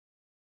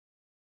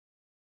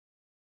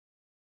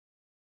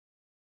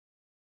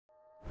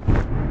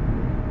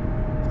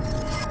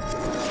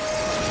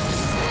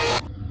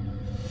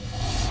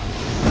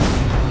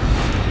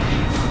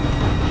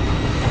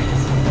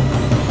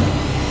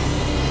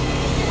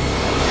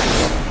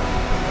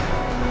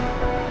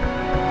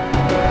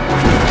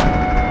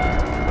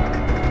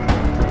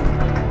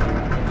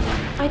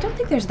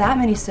there's that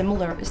many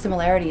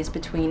similarities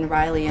between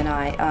Riley and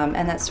I,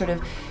 and that's sort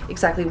of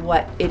exactly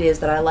what it is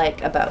that I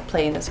like about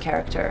playing this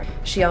character.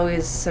 She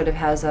always sort of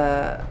has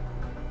a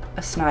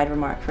snide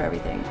remark for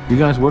everything. You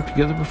guys worked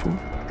together before?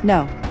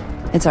 No,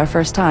 it's our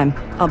first time.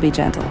 I'll be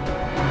gentle.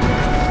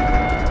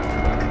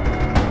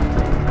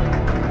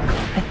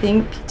 I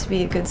think to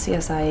be a good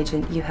CSI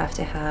agent, you have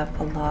to have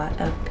a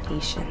lot of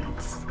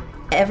patience.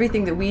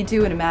 Everything that we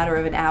do in a matter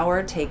of an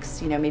hour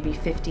takes, maybe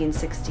 15,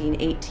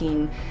 16,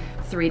 18,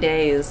 3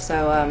 days.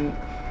 So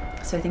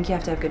I think you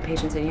have to have good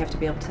patience, and you have to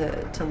be able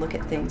to look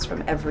at things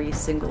from every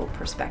single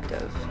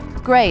perspective.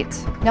 Great.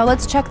 Now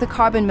let's check the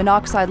carbon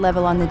monoxide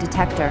level on the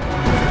detector.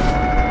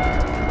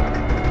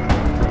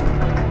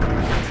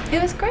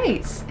 It was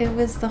great.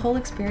 The whole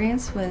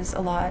experience was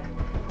a lot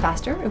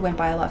faster. It went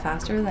by a lot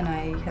faster than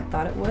I had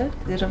thought it would.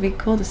 It'll be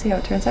cool to see how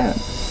it turns out.